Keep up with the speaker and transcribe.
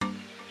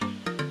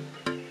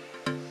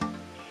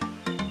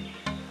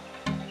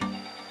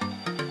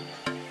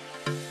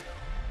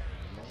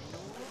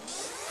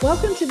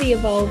Welcome to the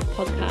Evolve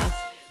podcast,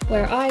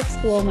 where I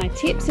explore my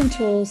tips and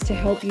tools to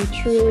help you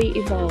truly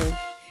evolve.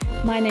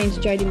 My name's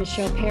Jodie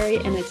Michelle Perry,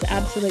 and it's an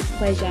absolute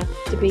pleasure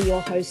to be your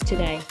host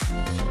today.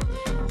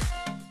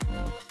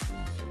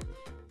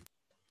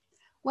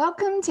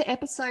 Welcome to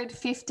episode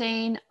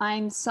 15.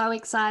 I'm so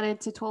excited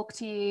to talk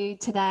to you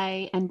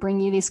today and bring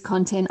you this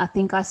content. I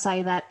think I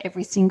say that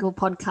every single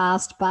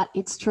podcast, but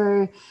it's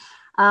true.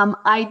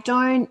 I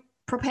don't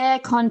prepare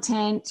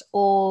content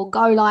or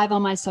go live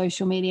on my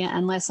social media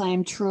unless I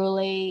am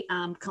truly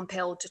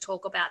compelled to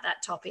talk about that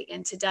topic.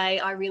 And today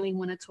I really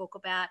want to talk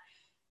about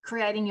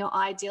creating your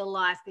ideal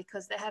life,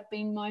 because there have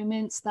been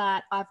moments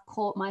that I've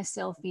caught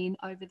myself in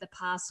over the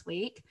past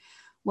week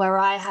where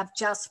I have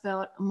just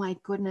felt, oh my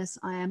goodness,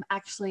 I am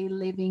actually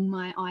living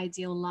my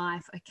ideal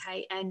life.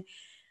 Okay. And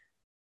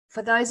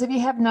for those of you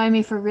who have known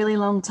me for a really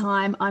long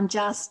time, I'm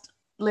just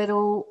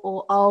little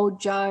or old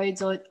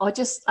Jodes,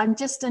 I'm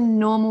just a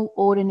normal,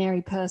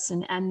 ordinary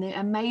person. And the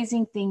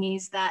amazing thing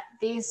is that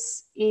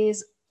this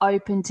is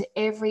open to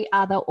every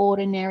other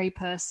ordinary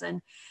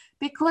person,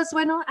 because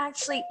we're not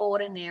actually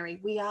ordinary.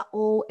 We are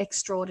all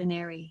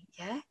extraordinary.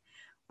 Yeah.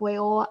 We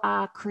all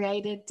are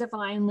created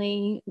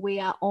divinely. We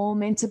are all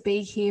meant to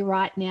be here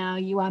right now.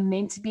 You are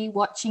meant to be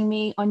watching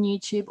me on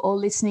YouTube or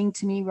listening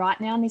to me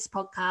right now on this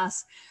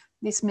podcast.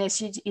 This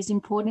message is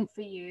important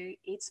for you.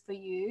 It's for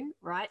you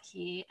right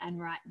here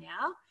and right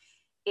now.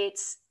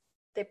 It's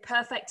the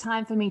perfect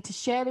time for me to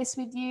share this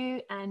with you.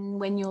 And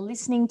when you're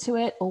listening to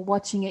it or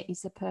watching it,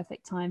 is the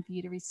perfect time for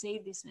you to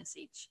receive this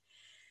message.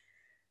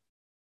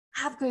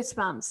 I have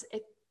goosebumps.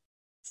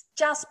 It's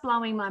just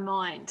blowing my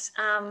mind.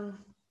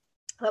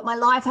 But my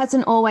life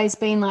hasn't always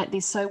been like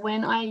this. So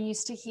when I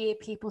used to hear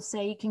people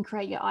say you can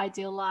create your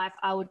ideal life,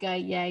 I would go,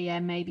 yeah,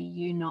 maybe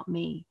you, not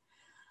me.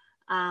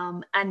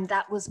 And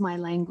that was my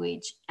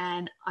language.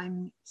 And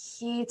I'm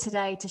here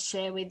today to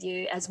share with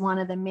you, as one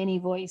of the many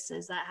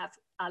voices that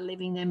are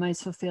living their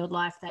most fulfilled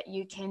life, that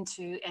you can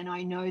too. And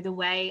I know the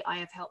way. I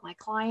have helped my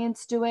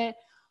clients do it.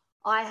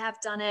 I have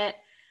done it.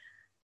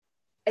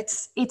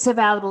 It's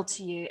available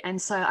to you.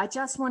 And so I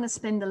just want to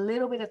spend a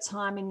little bit of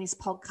time in this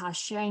podcast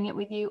sharing it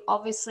with you.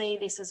 Obviously,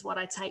 this is what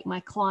I take my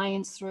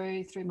clients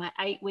through my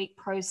 8-week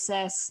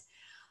process.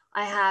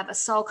 I have a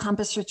Soul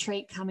Compass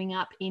retreat coming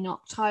up in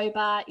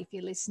October, if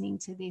you're listening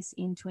to this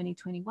in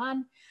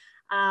 2021,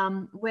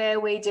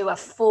 where we do a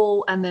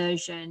full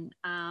immersion,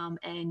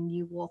 and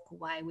you walk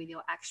away with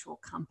your actual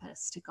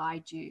compass to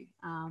guide you.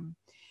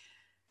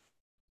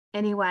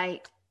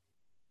 Anyway,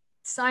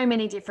 so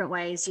many different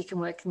ways you can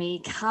work with me.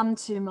 Come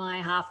to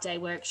my half-day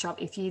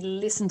workshop. If you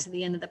listen to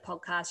the end of the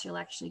podcast, you'll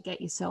actually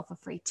get yourself a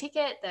free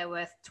ticket. They're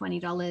worth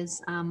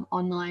 $20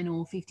 online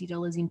or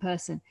 $50 in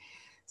person.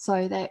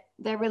 So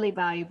they're really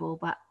valuable.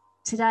 But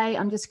today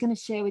I'm just going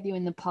to share with you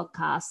in the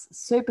podcast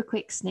super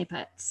quick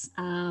snippets,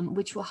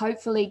 which will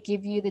hopefully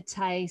give you the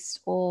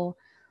taste or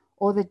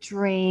the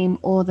dream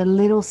or the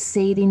little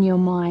seed in your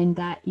mind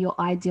that your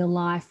ideal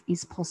life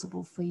is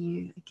possible for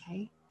you.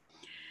 Okay.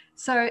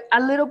 So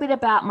a little bit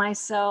about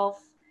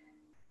myself.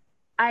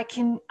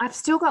 I've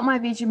still got my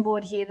vision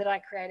board here that I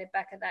created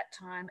back at that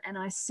time. And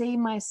I see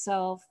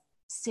myself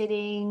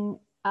sitting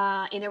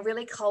in a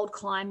really cold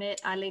climate.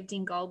 I lived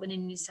in Goulburn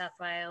in New South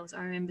Wales.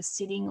 I remember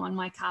sitting on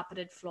my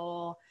carpeted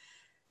floor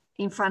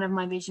in front of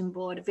my vision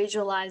board,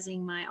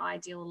 visualizing my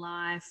ideal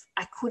life.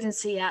 I couldn't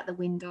see out the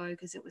window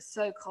because it was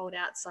so cold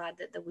outside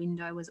that the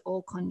window was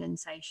all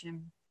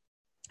condensation.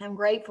 I'm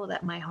grateful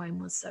that my home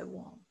was so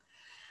warm.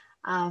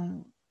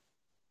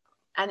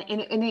 And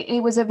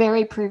it was a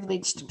very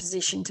privileged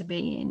position to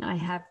be in. I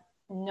have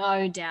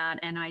no doubt,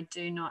 and I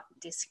do not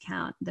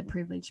discount the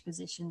privileged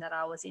position that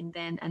I was in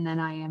then, and that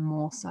I am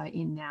more so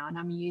in now. And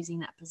I'm using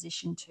that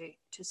position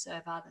to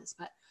serve others.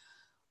 But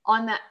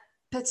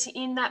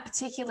in that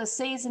particular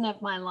season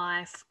of my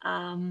life,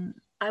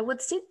 I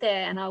would sit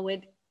there and I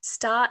would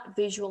start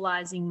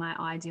visualizing my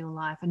ideal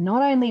life, and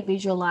not only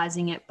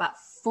visualizing it, but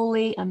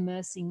fully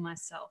immersing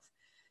myself.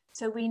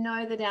 So we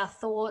know that our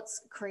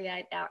thoughts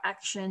create our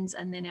actions,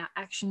 and then our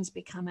actions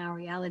become our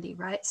reality,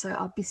 right? So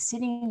I'll be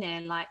sitting there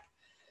like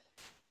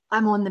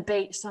I'm on the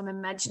beach. So I'm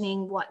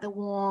imagining what the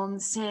warm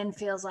sand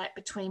feels like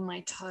between my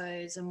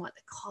toes, and what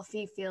the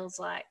coffee feels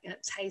like and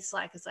it tastes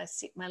like as I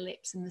sip my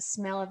lips, and the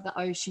smell of the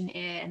ocean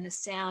air, and the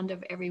sound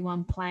of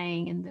everyone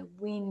playing, and the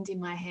wind in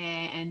my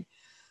hair, and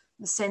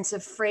the sense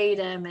of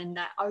freedom and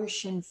that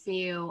ocean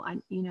feel.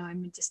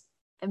 I'm just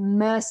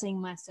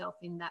immersing myself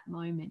in that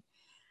moment.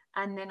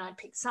 And then I'd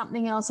pick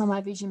something else on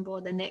my vision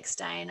board the next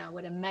day, and I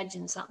would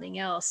imagine something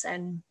else.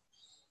 And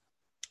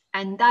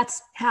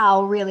that's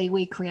how really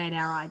we create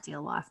our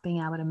ideal life,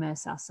 being able to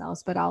immerse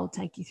ourselves. But I'll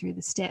take you through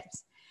the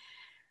steps.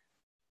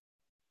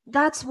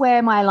 That's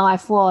where my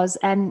life was.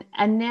 And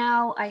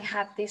now I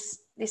have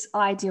this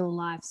ideal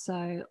life.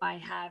 So I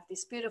have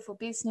this beautiful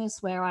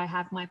business where I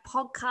have my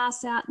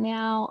podcast out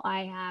now.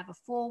 I have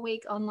a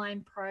 4-week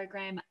online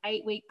program,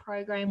 an 8-week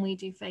program we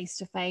do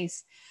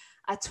face-to-face,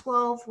 a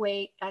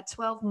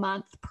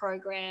 12-month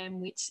program,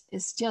 which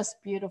is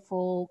just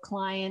beautiful.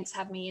 Clients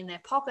have me in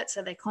their pocket,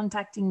 so they're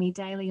contacting me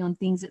daily on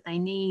things that they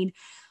need.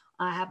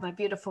 I have my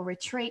beautiful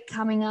retreat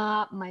coming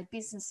up. My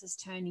business is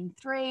turning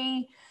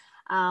 3.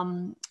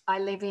 I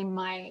live in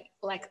my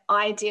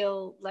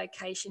ideal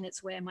location.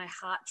 It's where my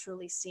heart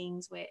truly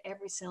sings, where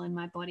every cell in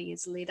my body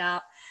is lit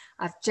up.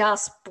 I've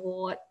just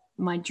bought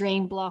my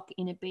dream block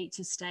in a beach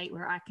estate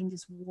where I can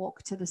just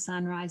walk to the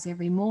sunrise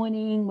every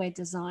morning. We're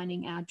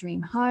designing our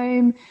dream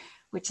home,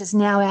 which is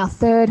now our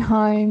 3rd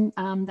home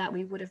that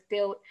we would have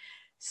built.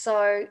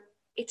 So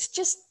it's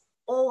just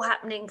all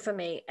happening for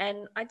me.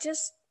 And I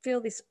just feel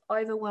this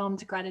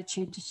overwhelmed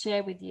gratitude to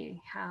share with you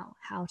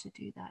how to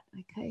do that.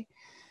 Okay.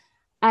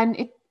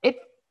 And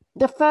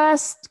the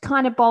first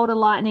kind of bolt of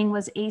lightning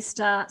was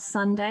Easter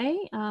Sunday.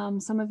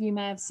 Some of you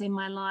may have seen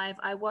my live.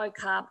 I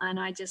woke up and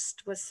I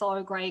just was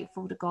so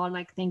grateful to God.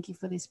 Like, thank you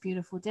for this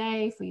beautiful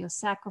day, for your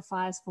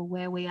sacrifice, for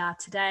where we are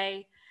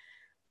today,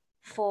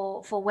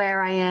 for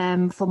where I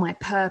am, for my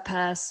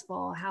purpose,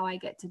 for how I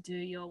get to do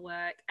your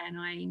work. And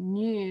I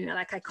knew,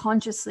 I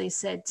consciously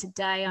said,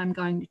 today I'm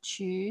going to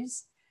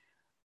choose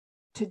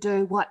to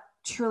do what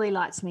truly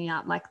lights me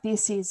up. Like,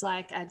 this is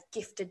like a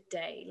gifted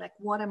day. Like,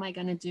 what am I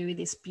going to do with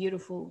this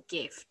beautiful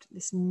gift,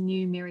 this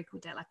new miracle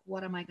day? Like,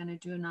 what am I going to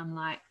do? And I'm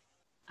like,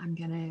 I'm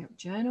going to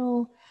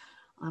journal.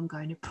 I'm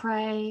going to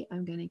pray.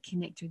 I'm going to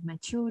connect with my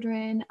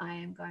children. I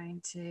am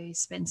going to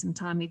spend some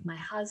time with my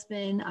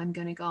husband. I'm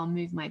going to go and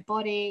move my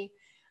body.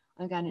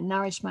 I'm going to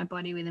nourish my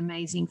body with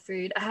amazing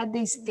food. I had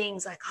these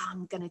things like, oh,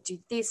 I'm going to do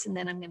this and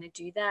then I'm going to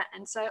do that.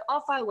 And so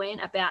off I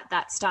went about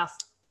that stuff.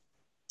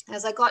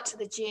 As I got to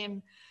the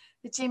gym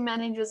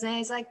manager was there.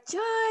 He's like,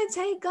 Jones,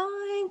 how you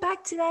going?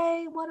 Back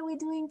today? What are we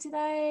doing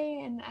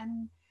today? And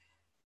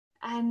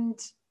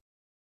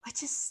I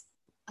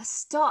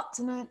stopped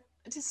and I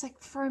just, like,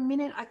 for a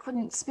minute I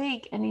couldn't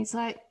speak. And he's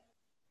like,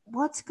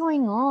 what's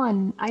going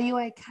on? Are you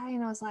okay?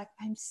 And I was like,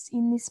 I'm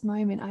in this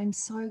moment. I'm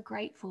so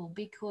grateful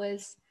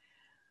because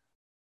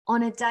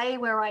on a day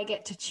where I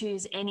get to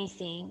choose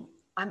anything,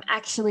 I'm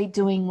actually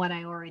doing what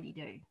I already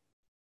do.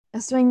 I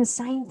was doing the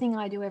same thing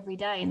I do every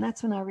day. And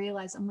that's when I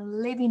realized I'm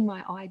living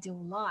my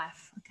ideal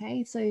life.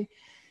 Okay. So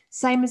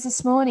same as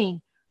this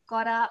morning,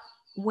 got up,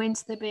 went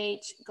to the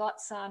beach,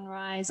 got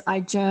sunrise.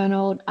 I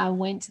journaled. I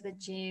went to the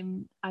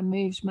gym. I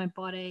moved my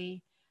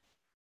body,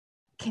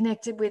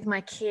 connected with my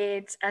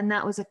kids. And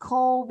that was a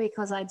call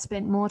because I'd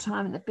spent more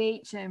time at the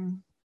beach and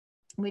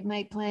we'd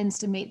made plans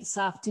to meet this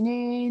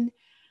afternoon.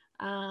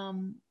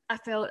 I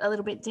felt a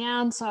little bit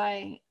down, so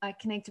I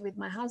connected with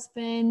my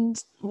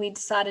husband. We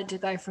decided to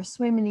go for a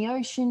swim in the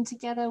ocean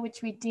together,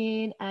 which we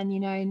did. And,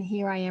 and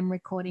here I am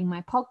recording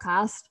my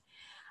podcast.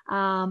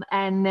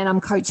 And then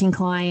I'm coaching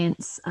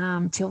clients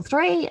till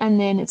 3, and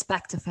then it's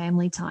back to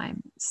family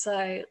time.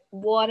 So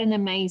what an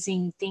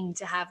amazing thing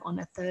to have on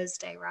a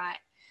Thursday, right?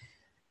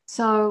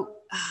 So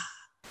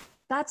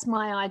that's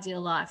my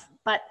ideal life,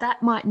 but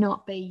that might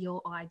not be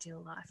your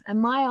ideal life. And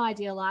my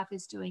ideal life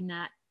is doing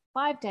that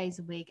 5 days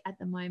a week. At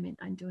the moment,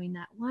 I'm doing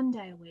that 1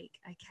 day a week.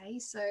 Okay.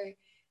 So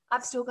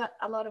I've still got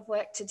a lot of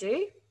work to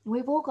do.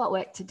 We've all got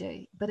work to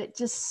do, but it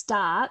just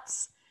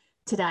starts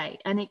today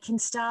and it can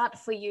start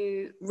for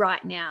you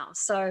right now.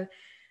 So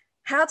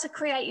how to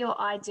create your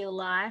ideal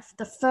life.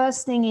 The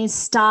first thing is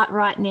start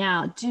right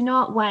now. Do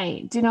not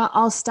wait.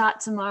 I'll start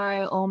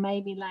tomorrow or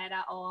maybe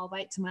later, or I'll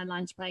wait till my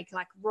lunch break.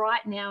 Like,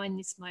 right now in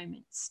this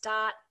moment,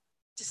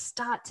 just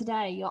start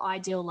today, your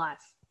ideal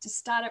life. Just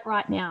start it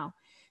right now.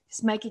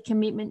 Just make a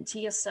commitment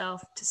to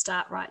yourself to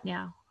start right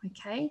now,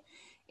 okay?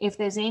 If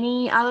there's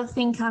any other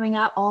thing coming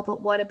up, oh,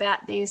 but what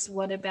about this?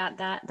 What about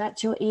that?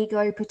 That's your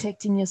ego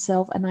protecting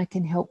yourself, and I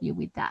can help you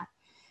with that.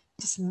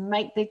 Just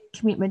make the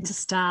commitment to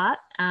start,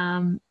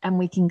 and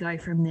we can go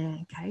from there,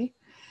 okay?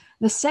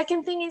 The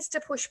second thing is to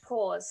push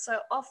pause. So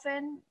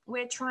often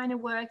we're trying to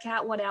work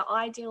out what our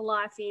ideal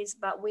life is,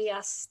 but we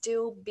are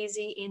still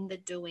busy in the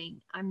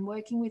doing. I'm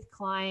working with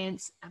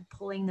clients and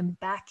pulling them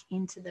back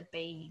into the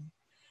being.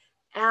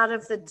 Out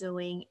of the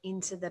doing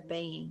into the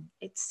being.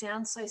 It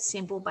sounds so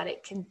simple, but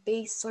it can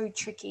be so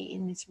tricky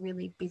in this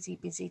really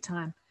busy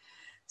time.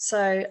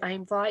 So I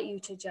invite you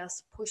to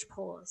just push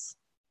pause.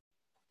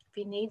 If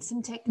you need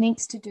some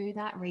techniques to do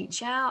that,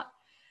 reach out.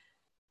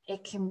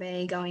 It can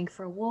be going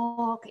for a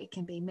walk. It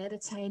can be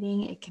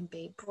meditating. It can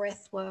be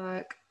breath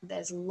work.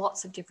 There's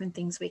lots of different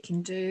things we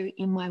can do.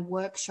 In my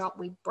workshop,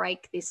 we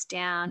break this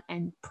down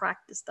and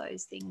practice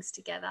those things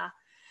together.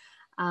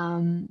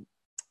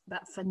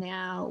 But for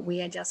now,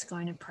 we are just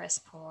going to press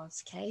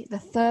pause, okay? The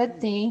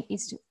third thing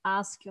is to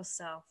ask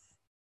yourself,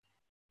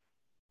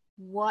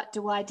 what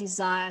do I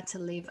desire to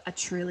live a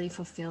truly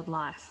fulfilled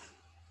life?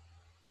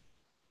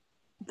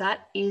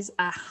 That is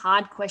a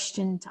hard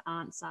question to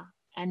answer,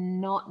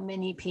 and not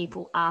many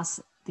people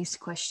ask this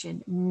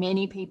question.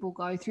 Many people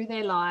go through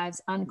their lives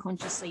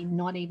unconsciously,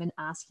 not even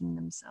asking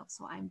themselves.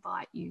 So I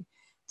invite you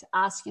to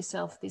ask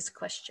yourself this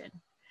question.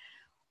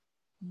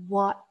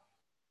 What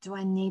do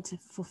I need to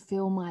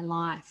fulfill my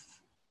life?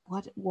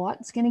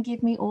 What's going to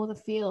give me all the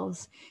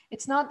feels?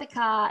 It's not the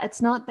car.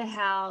 It's not the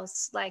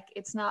house. Like,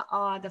 it's not,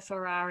 the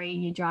Ferrari,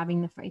 you're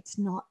driving it's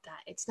not that.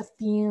 It's the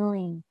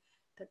feeling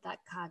that that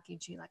car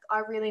gives you. Like, I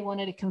really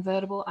wanted a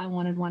convertible. I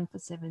wanted one for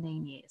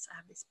 17 years. I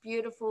have this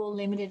beautiful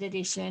limited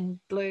edition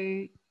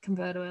blue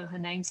convertible. Her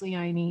name's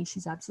Leonie.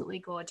 She's absolutely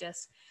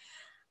gorgeous.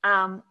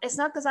 It's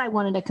not because I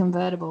wanted a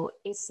convertible.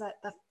 It's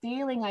that the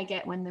feeling I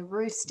get when the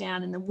roof's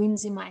down and the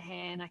wind's in my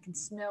hair and I can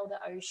smell the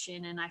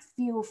ocean and I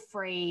feel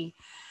free.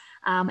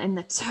 And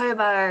the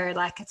turbo,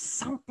 like, it's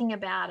something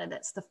about it.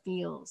 That's the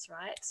feels,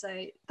 right?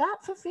 So that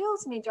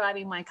fulfills me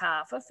driving my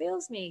car,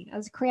 fulfills me.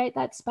 I create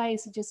that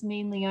space of just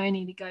me and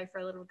Leonie to go for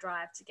a little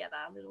drive together,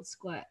 a little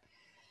squirt.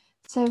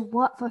 So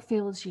what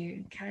fulfills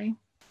you, okay?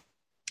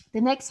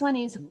 The next one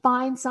is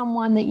find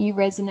someone that you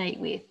resonate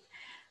with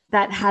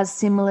that has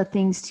similar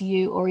things to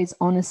you or is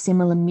on a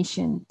similar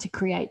mission to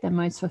create the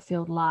most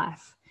fulfilled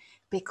life.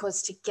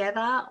 Because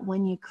together,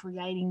 when you're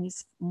creating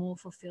this more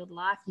fulfilled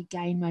life, you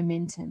gain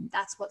momentum.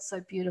 That's what's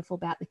so beautiful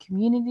about the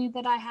community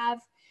that I have.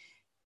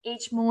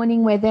 Each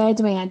morning, we're there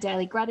doing our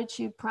daily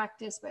gratitude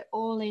practice. We're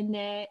all in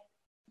there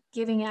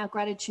giving our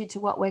gratitude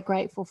to what we're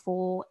grateful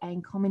for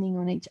and commenting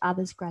on each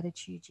other's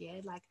gratitude.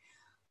 Yeah, like,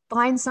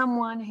 find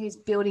someone who's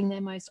building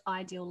their most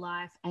ideal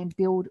life and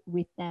build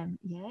with them.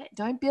 Yeah.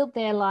 Don't build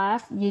their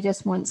life. You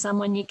just want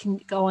someone you can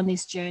go on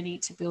this journey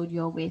to build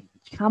your with.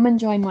 Come and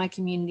join my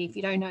community. If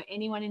you don't know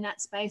anyone in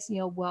that space,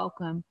 you're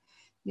welcome.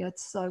 You're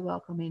so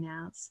welcome in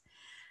ours.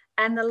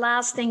 And the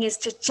last thing is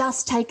to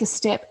just take a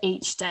step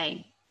each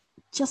day.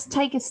 Just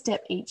take a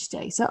step each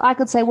day. So I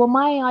could say, well,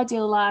 my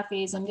ideal life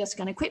is I'm just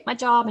going to quit my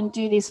job and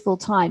do this full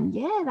time.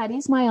 Yeah, that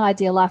is my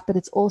ideal life, but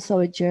it's also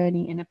a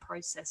journey and a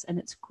process and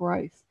it's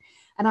growth.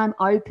 And I'm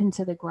open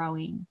to the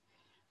growing.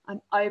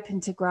 I'm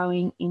open to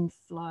growing in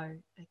flow,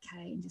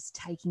 okay, and just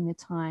taking the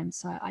time.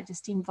 So I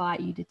just invite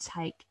you to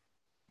take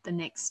the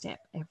next step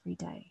every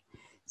day.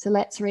 So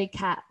let's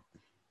recap.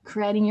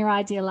 Creating your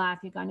ideal life.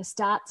 You're going to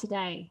start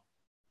today,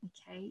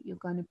 okay? You're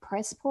going to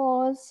press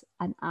pause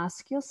and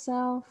ask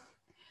yourself,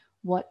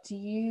 what do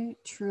you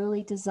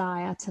truly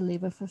desire to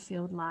live a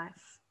fulfilled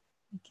life,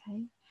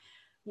 okay?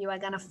 You are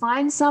going to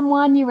find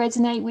someone you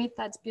resonate with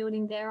that's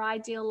building their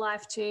ideal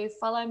life too.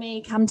 Follow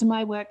me, come to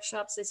my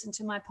workshops, listen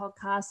to my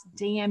podcast,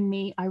 DM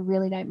me. I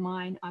really don't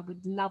mind. I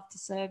would love to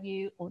serve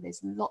you, or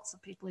there's lots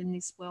of people in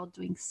this world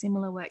doing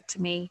similar work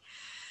to me.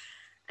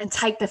 And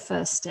take the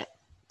first step.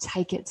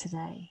 Take it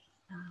today.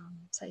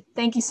 So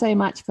thank you so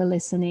much for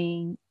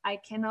listening. I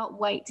cannot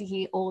wait to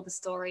hear all the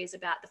stories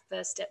about the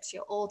first steps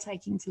you're all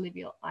taking to live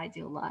your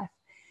ideal life.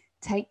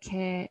 Take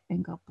care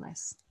and God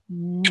bless.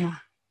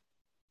 Mwah.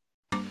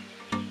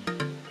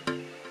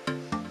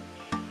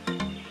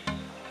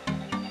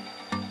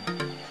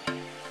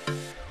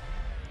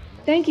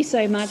 Thank you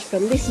so much for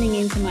listening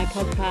into my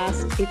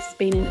podcast. It's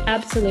been an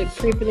absolute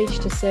privilege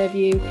to serve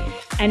you.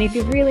 And if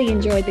you've really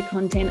enjoyed the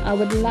content, I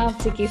would love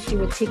to gift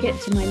you a ticket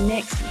to my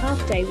next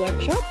half-day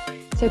workshop.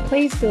 So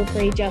please feel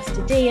free just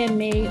to DM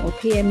me or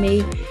PM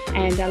me,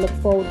 and I look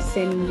forward to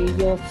sending you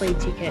your free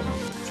ticket.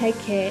 Take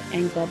care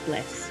and God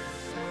bless.